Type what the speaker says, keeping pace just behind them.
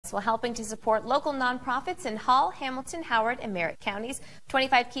response while helping to support local nonprofits in Hall, Hamilton, Howard, and Merritt counties.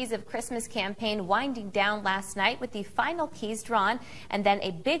 25 Keys of Christmas campaign winding down last night with the final keys drawn, and then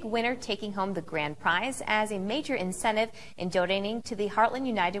a big winner taking home the grand prize as a major incentive in donating to the Heartland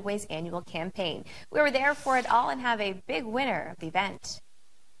United Way's annual campaign. We were there for it all and have a big winner of the event.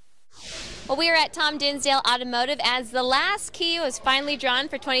 Well, we are at Tom Dinsdale Automotive as the last key was finally drawn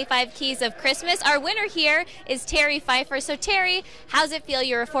for 25 Keys of Christmas. Our winner here is Terry Pfeifer. So Terry, how's it feel?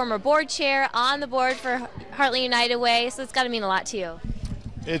 You're a former board chair on the board for Heartland United Way, so it's got to mean a lot to you.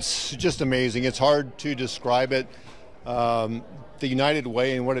 It's just amazing. It's hard to describe it. The United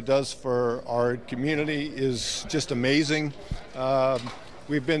Way and what it does for our community is just amazing.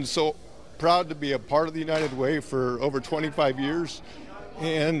 We've been so proud to be a part of the United Way for over 25 years.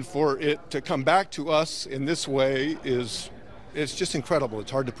 And for it to come back to us in this way it's just incredible.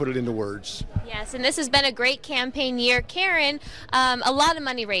 It's hard to put it into words. Yes, and this has been a great campaign year. Karen, a lot of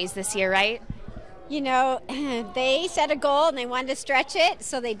money raised this year, right? You know, they set a goal and they wanted to stretch it,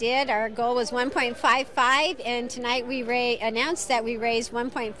 so they did. Our goal was 1.55, and tonight we announced that we raised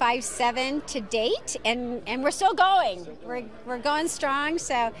 1.57 to date, and we're still going. We're going strong,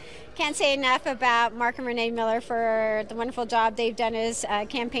 so can't say enough about Mark and Renee Miller for the wonderful job they've done as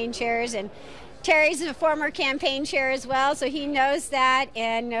campaign chairs. And Terry's a former campaign chair as well, so he knows that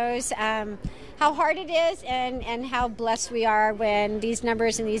and knows how hard it is and how blessed we are when these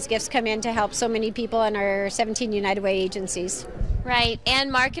numbers and these gifts come in to help so many people in our 17 United Way agencies. Right.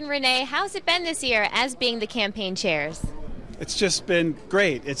 And Mark and Renee, how's it been this year as being the campaign chairs? It's just been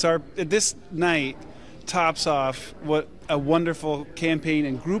great. This night tops off what a wonderful campaign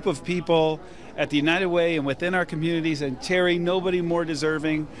and group of people at the United Way and within our communities. And Terry, nobody more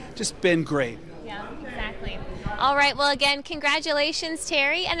deserving. Just been great. Yeah, exactly. All right, well, again, congratulations,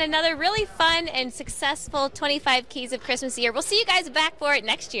 Terry, and another really fun and successful 25 Keys of Christmas year. We'll see you guys back for it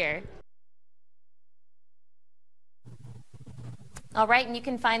next year. All right, and you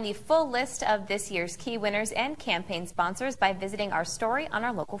can find the full list of this year's key winners and campaign sponsors by visiting our story on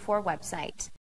our Local 4 website.